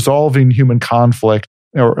world and resolving human conflict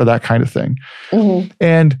or that kind of thing.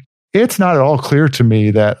 And it's not at all clear to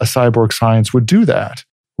me that a cyborg science would do that.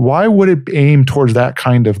 Why would it aim towards that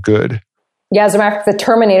kind of good? Yeah, as a matter of fact, the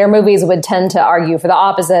Terminator movies would tend to argue for the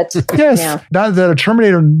opposite. Yes, yeah. Not that a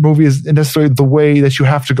Terminator movie is necessarily the way that you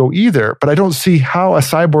have to go either, but I don't see how a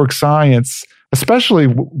cyborg science, especially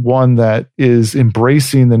one that is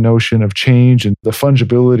embracing the notion of change and the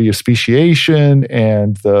fungibility of speciation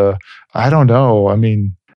and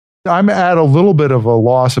I'm at a little bit of a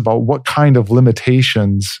loss about what kind of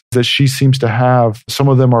limitations that she seems to have. Some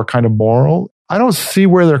of them are kind of moral. I don't see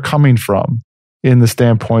where they're coming from in the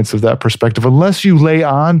standpoints of that perspective, unless you lay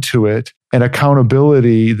onto it an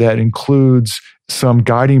accountability that includes some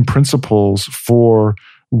guiding principles for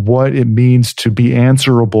what it means to be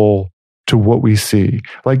answerable to what we see.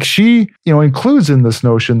 Like she, includes in this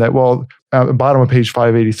notion that, at the bottom of page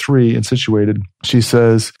 583 in Situated, she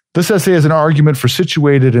says, this essay is an argument for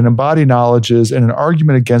situated and embodied knowledges and an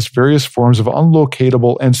argument against various forms of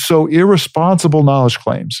unlocatable and so irresponsible knowledge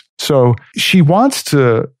claims. So she wants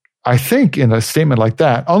to, I think in a statement like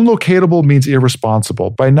that, unlocatable means irresponsible.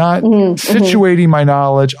 By not situating my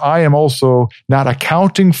knowledge, I am also not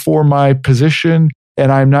accounting for my position,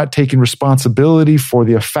 and I'm not taking responsibility for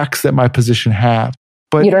the effects that my position have.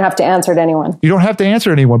 But you don't have to answer to anyone. You don't have to answer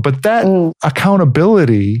to anyone. But that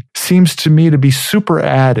accountability seems to me to be super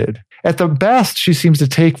added. At the best, she seems to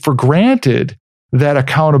take for granted that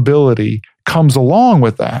accountability comes along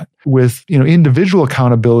with that, with individual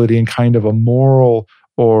accountability in kind of a moral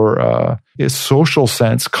or a social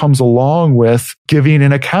sense comes along with giving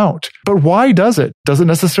an account. But why does it? Doesn't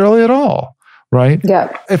necessarily at all, right?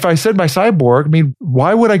 Yeah. If I said my cyborg,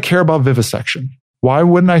 why would I care about vivisection? Why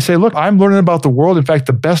wouldn't I say, look, I'm learning about the world. In fact,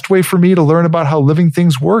 the best way for me to learn about how living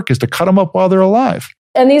things work is to cut them up while they're alive.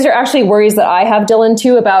 And these are actually worries that I have, Dylan,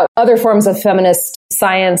 too, about other forms of feminist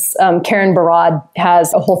science. Karen Barad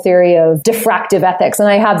has a whole theory of diffractive ethics, and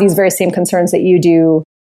I have these very same concerns that you do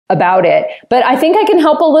about it. But I think I can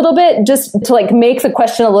help a little bit just to make the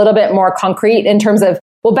question a little bit more concrete in terms of,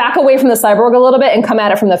 we'll back away from the cyborg a little bit and come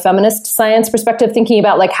at it from the feminist science perspective, thinking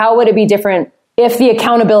about how would it be different if the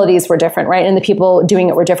accountabilities were different, right? And the people doing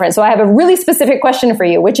it were different. So I have a really specific question for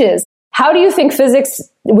you, which is, how do you think physics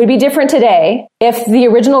would be different today if the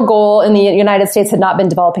original goal in the United States had not been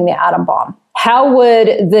developing the atom bomb? How would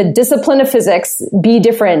the discipline of physics be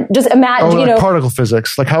different? Just imagine, particle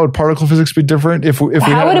physics. How would particle physics be different if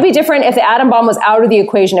how would it be different if the atom bomb was out of the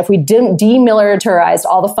equation, if we didn't demilitarized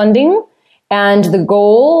all the funding and the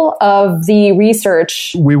goal of the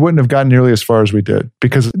research? We wouldn't have gotten nearly as far as we did,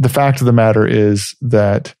 because the fact of the matter is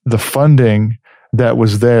that the funding that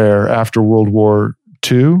was there after World War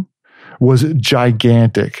II was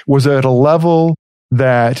gigantic, was at a level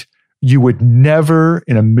that you would never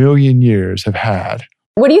in a million years have had.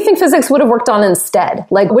 What do you think physics would have worked on instead?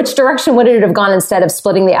 Which direction would it have gone instead of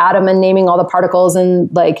splitting the atom and naming all the particles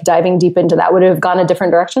and diving deep into that? Would it have gone a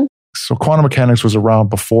different direction? So quantum mechanics was around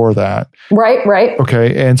before that. Right.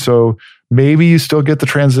 Okay. And so maybe you still get the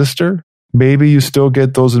transistor. Maybe you still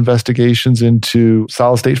get those investigations into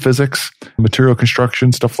solid state physics, material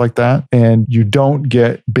construction, stuff like that. And you don't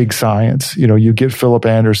get big science. You get Philip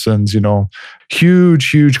Anderson's,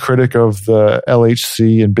 huge critic of the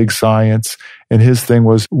LHC and big science. And his thing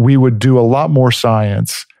was, we would do a lot more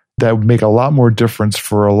science that would make a lot more difference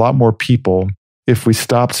for a lot more people if we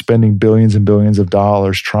stopped spending billions and billions of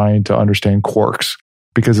dollars trying to understand quarks,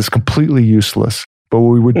 because it's completely useless. But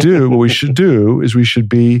what we should do is we should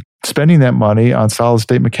be spending that money on solid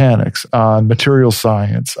state mechanics, on material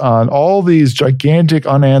science, on all these gigantic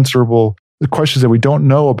unanswerable questions that we don't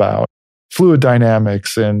know about. fluid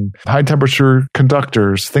dynamics and high temperature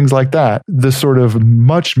conductors, things like that. This sort of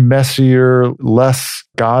much messier, less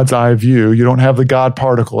God's eye view. You don't have the God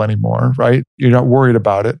particle anymore, right? You're not worried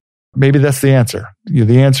about it. Maybe that's the answer.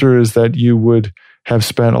 The answer is that you would have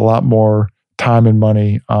spent a lot more time and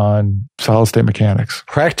money on solid state mechanics.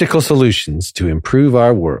 Practical solutions to improve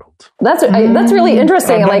our world. That's really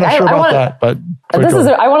interesting. I'm not sure about that, but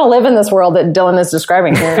I want to live in this world that Dylan is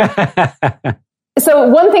describing here. So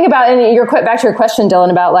one thing about, and you're back to your question,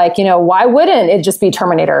 Dylan, about why wouldn't it just be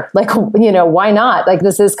Terminator? Why not?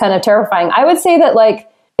 This is kind of terrifying. I would say that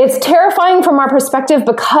it's terrifying from our perspective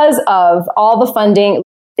because of all the funding.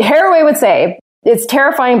 Haraway would say it's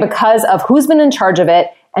terrifying because of who's been in charge of it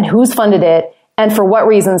and who's funded it and for what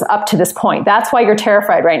reasons up to this point. That's why you're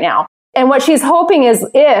terrified right now. And what she's hoping is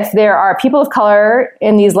if there are people of color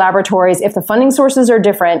in these laboratories, if the funding sources are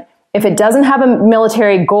different, if it doesn't have a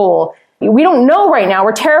military goal, we don't know right now.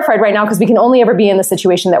 We're terrified right now because we can only ever be in the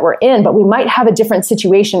situation that we're in, but we might have a different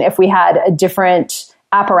situation if we had a different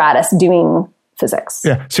apparatus doing physics.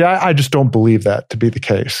 Yeah. See, I just don't believe that to be the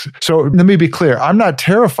case. So let me be clear. I'm not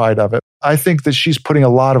terrified of it. I think that she's putting a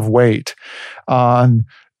lot of weight on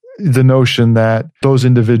the notion that those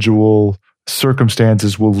individual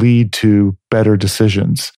circumstances will lead to better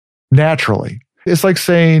decisions naturally. It's like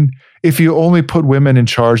saying, if you only put women in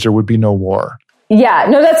charge, there would be no war. Yeah,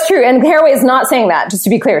 no, that's true. And Haraway is not saying that, just to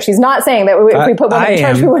be clear. She's not saying that if we put women in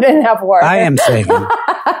charge, we wouldn't have war. I am saying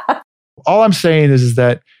All I'm saying is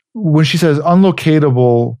that when she says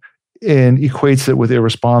unlocatable and equates it with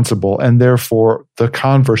irresponsible, and therefore the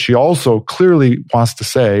converse she also clearly wants to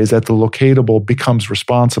say is that the locatable becomes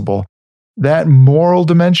responsible. That moral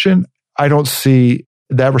dimension, I don't see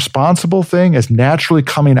that responsible thing as naturally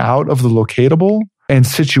coming out of the locatable and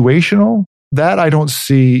situational. That I don't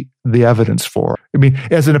see the evidence for. I mean,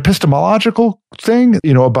 as an epistemological thing,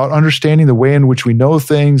 about understanding the way in which we know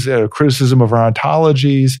things, criticism of our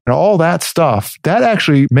ontologies, and all that stuff, that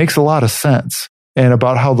actually makes a lot of sense, and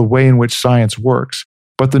about how the way in which science works.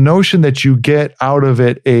 But the notion that you get out of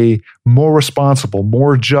it a more responsible,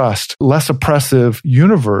 more just, less oppressive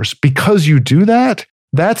universe because you do that,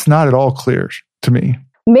 that's not at all clear to me.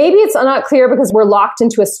 Maybe it's not clear because we're locked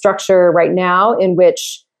into a structure right now in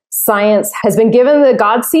which science has been given the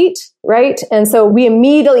God seat, right? And so we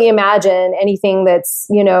immediately imagine anything that's,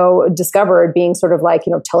 discovered being sort of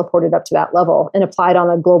teleported up to that level and applied on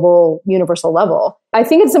a global, universal level. I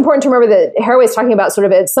think it's important to remember that Haraway is talking about sort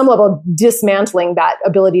of at some level dismantling that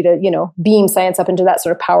ability to, beam science up into that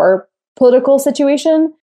sort of power political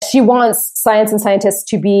situation. She wants science and scientists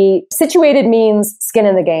to be situated, means skin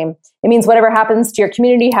in the game. It means whatever happens to your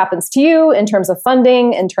community happens to you in terms of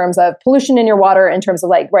funding, in terms of pollution in your water, in terms of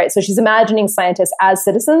right. So she's imagining scientists as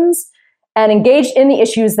citizens and engaged in the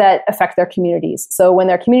issues that affect their communities. So when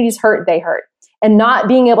their communities hurt, they hurt. And not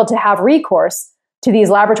being able to have recourse to these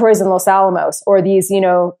laboratories in Los Alamos or these,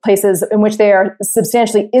 places in which they are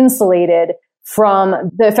substantially insulated from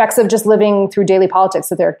the effects of just living through daily politics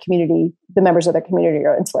that their community, the members of their community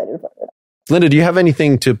are insulated from. Linda, do you have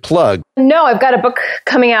anything to plug? No, I've got a book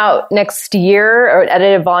coming out next year, or an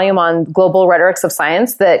edited volume on global rhetorics of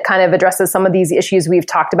science that kind of addresses some of these issues we've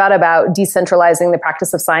talked about decentralizing the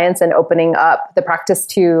practice of science and opening up the practice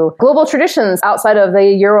to global traditions outside of the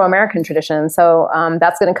Euro-American tradition. So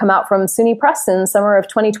that's going to come out from SUNY Press in summer of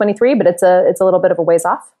 2023, but it's a little bit of a ways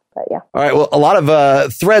off. But yeah. All right. Well, a lot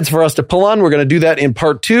of threads for us to pull on. We're going to do that in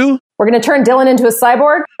part 2. We're going to turn Dylan into a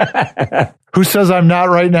cyborg. Who says I'm not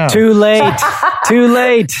right now? Too late. Too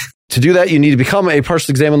late. To do that, you need to become a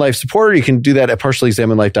Partially Examined Life supporter. You can do that at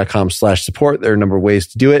partiallyexaminedlife.com/support. There are a number of ways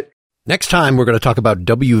to do it. Next time, we're going to talk about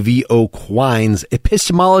W.V.O. Quine's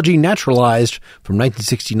Epistemology Naturalized from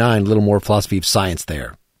 1969. A little more philosophy of science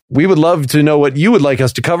there. We would love to know what you would like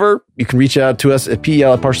us to cover. You can reach out to us at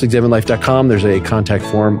pel@partiallyexaminedlife.com. There's a contact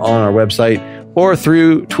form on our website, or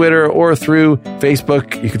through Twitter, or through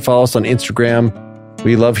Facebook. You can follow us on Instagram.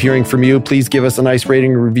 We love hearing from you. Please give us a nice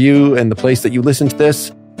rating and review and the place that you listen to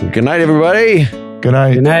this. Good night, everybody. Good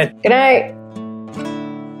night. Good night. Good night.